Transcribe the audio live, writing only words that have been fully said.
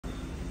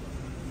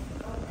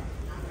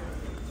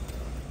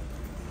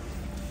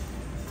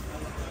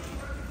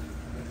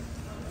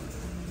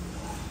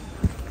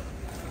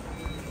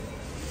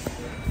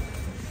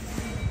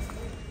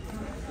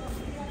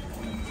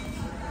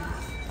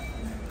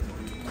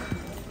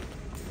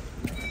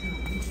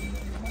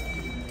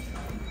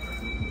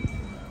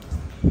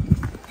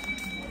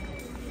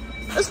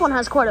one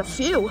has quite a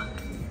few.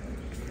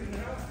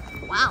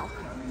 Wow.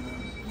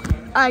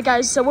 Alright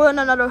guys, so we're in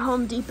another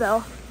Home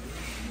Depot.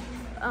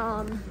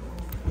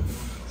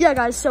 Yeah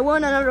guys, so we're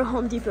in another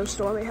Home Depot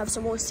store. We have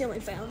some more ceiling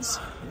fans.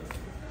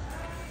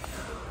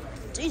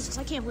 Jesus,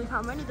 I can't believe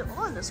how many there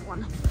are in this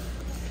one.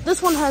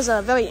 This one has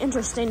a very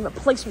interesting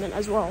replacement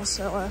as well,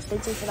 so stay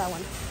tuned for that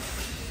one.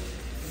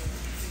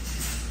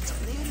 It's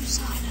on the other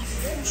side.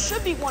 There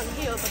should be one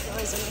here, but there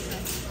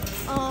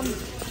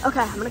isn't.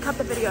 Okay, I'm gonna cut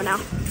the video now.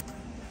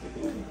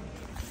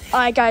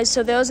 Alright guys,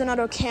 so there's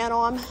another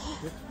Canarm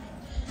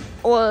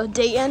or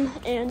Dayton,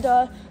 and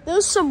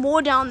there's some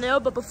more down there,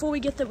 but before we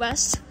get the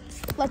rest,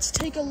 let's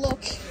take a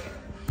look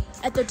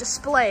at the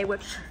display,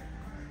 which,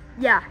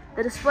 yeah,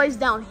 the display's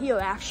down here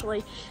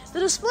actually. The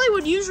display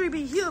would usually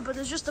be here, but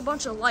there's just a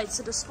bunch of lights.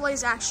 The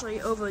display's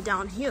actually over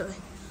down here,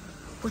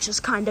 which is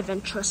kind of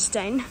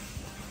interesting.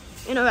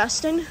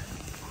 Interesting.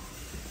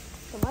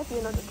 There might be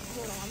another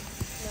Canarm.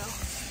 No,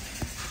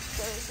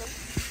 there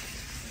isn't.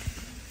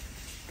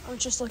 I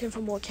was just looking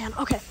for more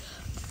Canarm. Okay,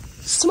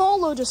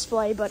 smaller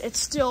display, but it's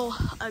still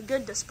a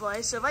good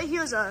display. So right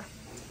here's a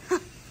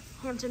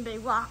Hampton Bay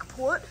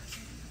Rockport.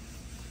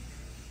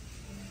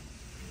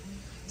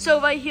 So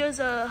right here's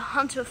a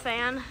Hunter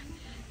fan.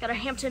 Got a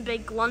Hampton Bay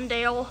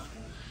Glendale,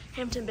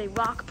 Hampton Bay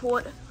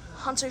Rockport,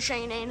 Hunter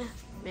Shining,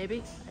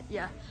 maybe,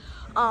 yeah.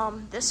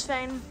 This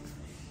fan,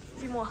 a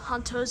few more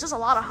Hunters. There's a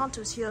lot of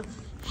Hunters here.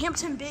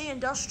 Hampton Bay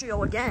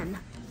Industrial again.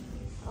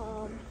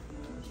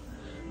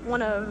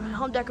 One of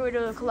Home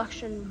Decorator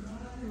Collection,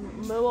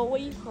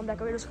 merwry, Home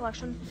Decorators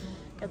Collection.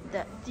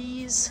 Got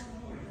these.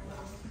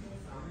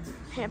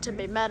 Hampton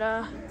Bay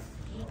Mena.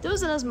 There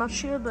isn't as much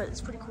here, but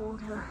it's pretty cool.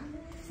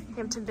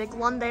 Hampton Bay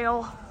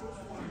Glendale,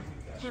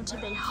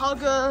 Hampton Bay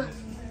Hugger,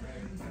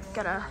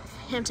 got a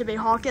Hampton Bay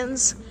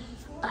Hawkins,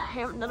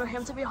 another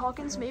Hampton Bay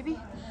Hawkins maybe,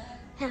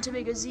 Hampton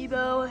Bay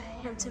Gazebo,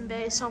 Hampton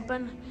Bay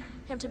something,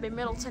 Hampton Bay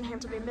Middleton,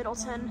 Hampton Bay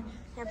Middleton,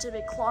 Hampton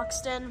Bay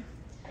Clarkston,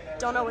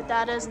 don't know what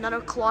that is,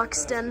 another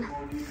Clarkston,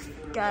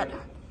 got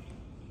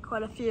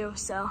quite a few,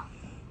 so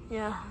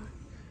yeah.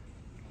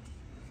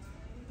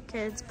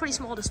 Okay, it's a pretty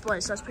small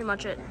display, so that's pretty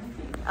much it.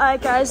 Alright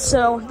guys,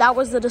 so that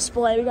was the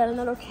display. We got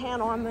another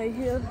Canarm right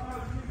here.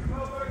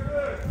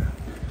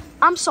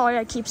 I'm sorry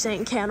I keep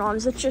saying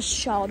Canarms. It's just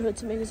childhood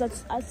to me, because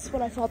that's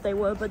what I thought they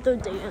were, but they're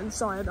Dayton.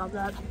 Sorry about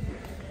that.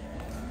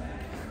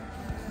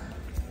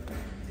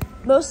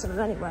 Most of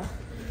them anyway.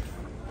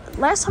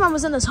 Last time I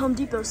was in this Home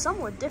Depot, some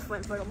were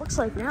different, but it looks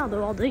like now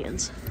they're all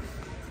Daytons.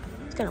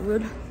 It's kind of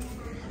weird.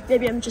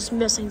 Maybe I'm just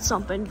missing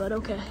something, but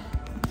okay.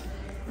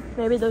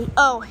 Maybe the,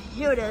 oh,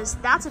 here it is.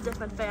 That's a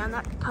different fan.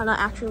 That kind of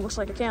actually looks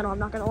like a Canarm, I'm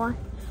not gonna lie.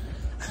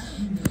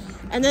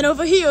 And then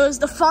over here is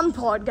the fun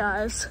part,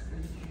 guys.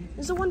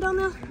 Is there one down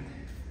there?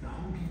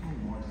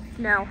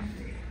 No.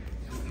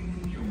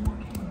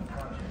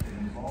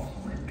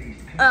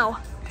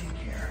 Oh,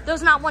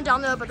 there's not one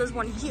down there, but there's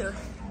one here.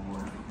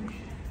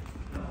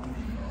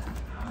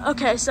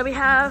 Okay, so we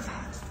have,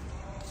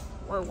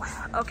 whoa,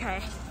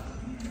 okay.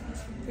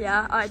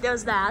 Yeah, all right,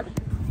 there's that.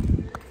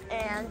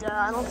 And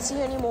I don't see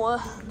any more.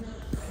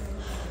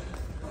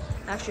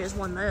 Actually, there's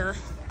one there.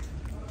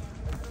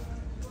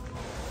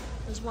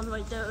 There's one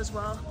right there as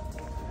well.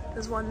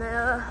 There's one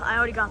there. I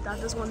already got that.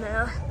 There's one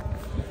there.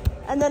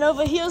 And then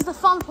over here's the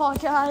fun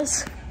part,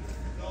 guys.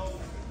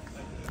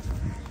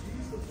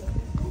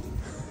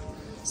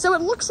 So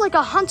it looks like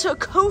a Hunter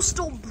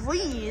Coastal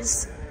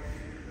Breeze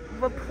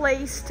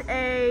replaced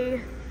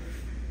a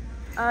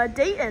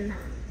Dayton.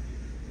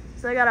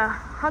 So I got a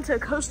Hunter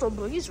Coastal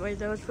Breeze right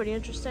there. It's pretty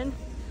interesting.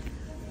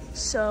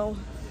 So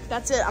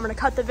that's it. I'm gonna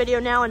cut the video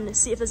now and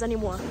see if there's any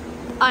more.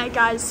 Alright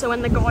guys, so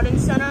in the garden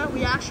center,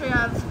 we actually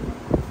have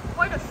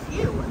quite a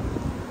few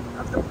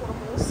of the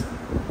portables.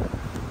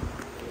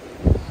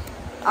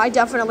 I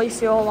definitely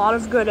feel a lot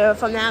of good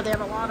from that. They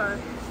have a lot of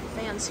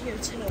fans here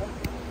too.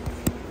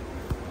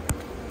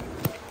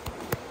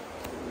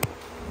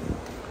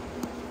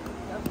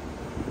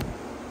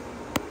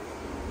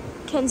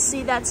 Can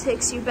see that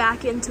takes you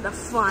back into the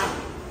front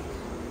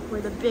where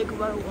the big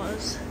row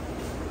was.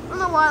 I don't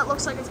know why it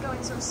looks like it's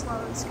going so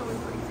slow. It's going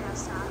pretty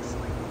fast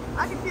actually.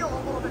 I can feel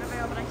a little bit of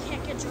air, but I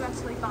can't get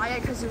directly by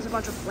it because there's a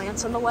bunch of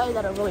plants in the way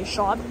that are really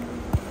sharp.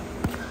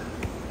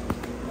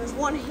 There's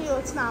one here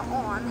it's not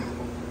on.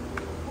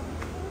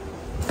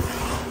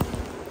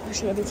 I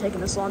shouldn't be taking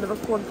this long to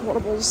record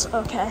portables.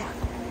 Okay.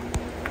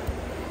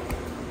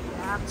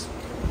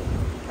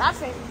 That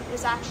thing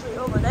is actually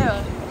over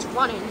there. It's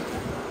running.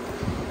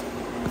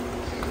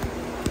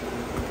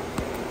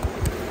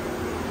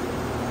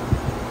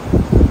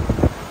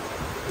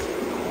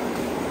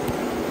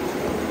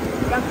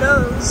 Got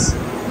those.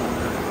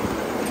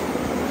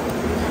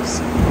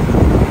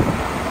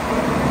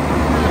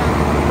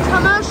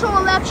 Commercial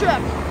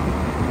electric.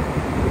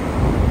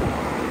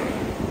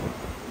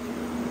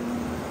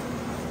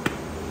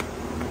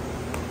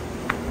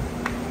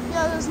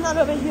 Yeah, there's none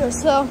over here,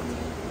 so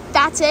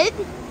that's it.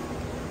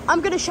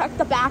 I'm gonna check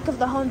the back of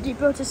the Home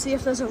Depot to see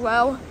if there's a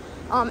row.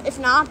 If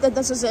not, then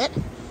this is it.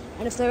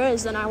 And if there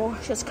is, then I will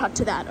just cut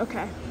to that,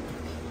 okay.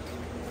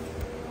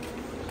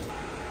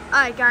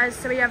 Alright guys,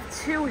 so we have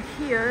 2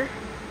 here.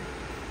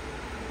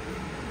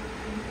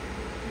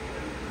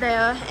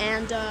 There,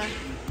 and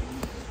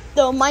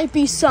there might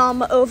be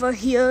some over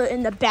here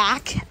in the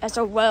back as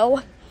a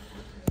row,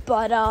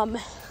 but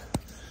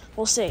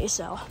we'll see.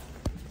 So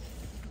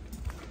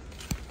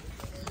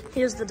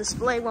here's the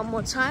display one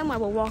more time while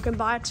we're walking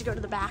by to go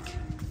to the back.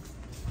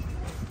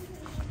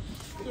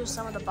 Here's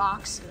some of the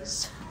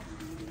boxes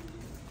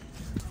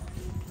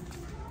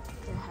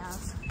they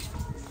have.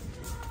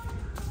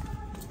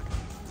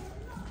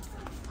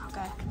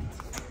 Okay,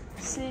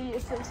 see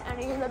if there's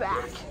any in the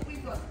back.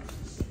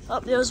 Oh,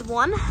 there's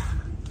one.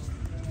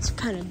 It's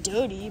kind of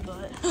dirty,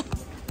 but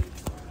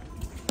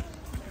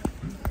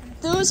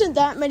there isn't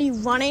that many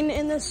running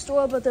in this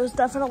store, but there's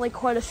definitely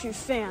quite a few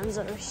fans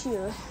that are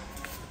here.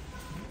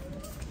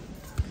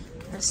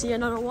 I see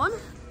another one.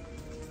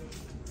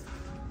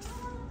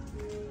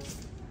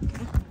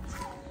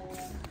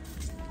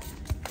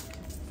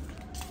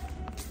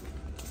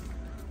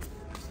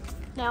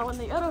 Now, in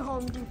the other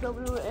Home Depot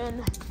we were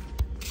in a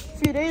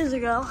few days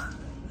ago,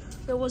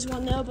 there was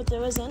one there, but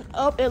there isn't.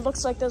 Oh, it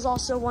looks like there's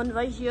also one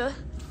right here.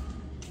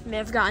 May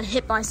have gotten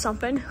hit by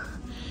something.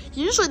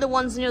 Usually the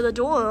ones near the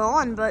door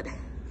are on, but...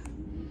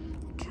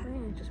 Okay,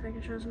 just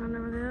making sure there's none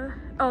over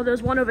there. Oh,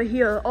 there's one over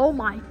here. Oh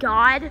my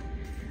God.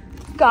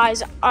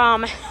 Guys,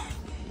 oh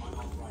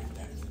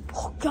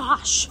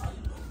gosh.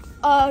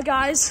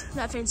 Guys,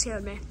 that thing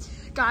scared me.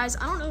 Guys,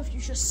 I don't know if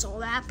you just saw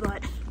that,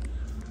 but...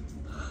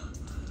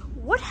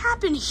 What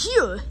happened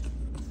here?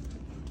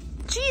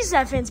 Jeez,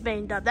 that thing's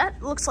banged up.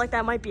 That looks like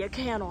that might be a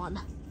Canarm.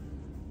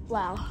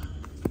 Wow.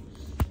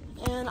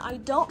 And I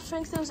don't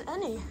think there's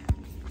any,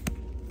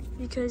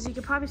 because you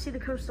can probably see the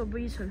coastal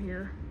breeze from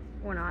here,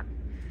 or not.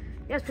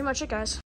 Yeah, that's pretty much it, guys.